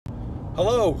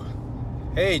Hello.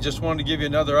 Hey, just wanted to give you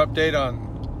another update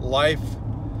on life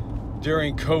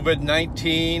during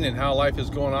COVID-19 and how life is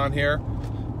going on here.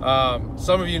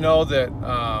 Some of you know that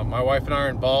my wife and I are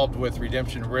involved with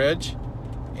Redemption Ridge,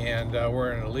 and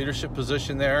we're in a leadership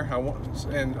position there.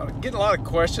 And getting a lot of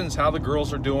questions how the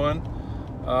girls are doing.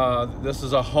 This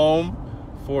is a home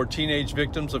for teenage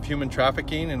victims of human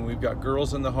trafficking, and we've got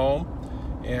girls in the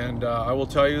home. And I will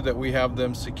tell you that we have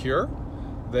them secure.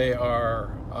 They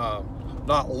are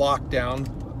not locked down,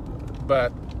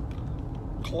 but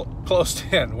closed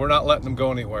in. We're not letting them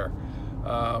go anywhere.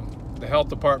 The health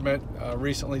department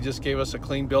recently just gave us a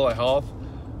clean bill of health.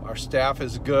 Our staff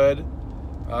is good.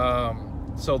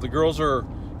 So the girls are,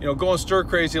 going stir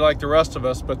crazy like the rest of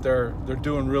us, but they're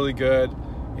doing really good,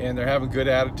 and they're having good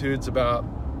attitudes about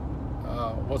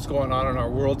what's going on in our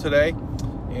world today,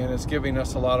 and it's giving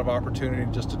us a lot of opportunity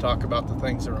just to talk about the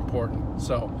things that are important.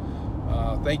 So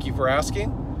thank you for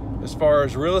asking. As far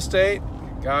as real estate,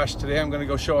 gosh, today I'm going to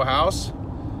go show a house.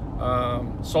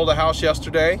 Sold a house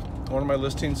yesterday. One of my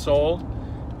listings sold,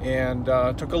 and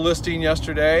took a listing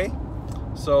yesterday.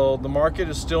 So the market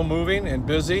is still moving and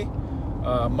busy.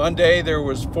 Monday there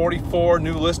was 44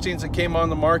 new listings that came on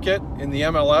the market in the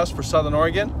MLS for Southern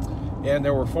Oregon, and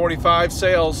there were 45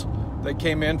 sales that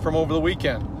came in from over the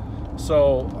weekend.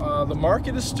 So the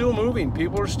market is still moving.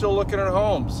 People are still looking at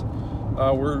homes.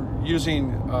 We're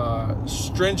using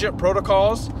stringent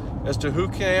protocols as to who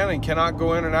can and cannot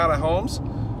go in and out of homes.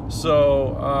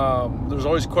 So there's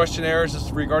always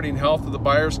questionnaires regarding health of the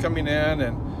buyers coming in,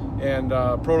 and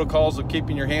protocols of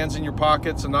keeping your hands in your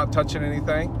pockets and not touching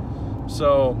anything.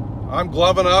 So I'm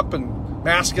gloving up and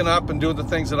masking up and doing the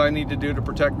things that I need to do to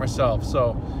protect myself.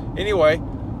 So anyway,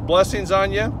 blessings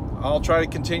on you. I'll try to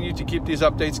continue to keep these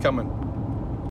updates coming.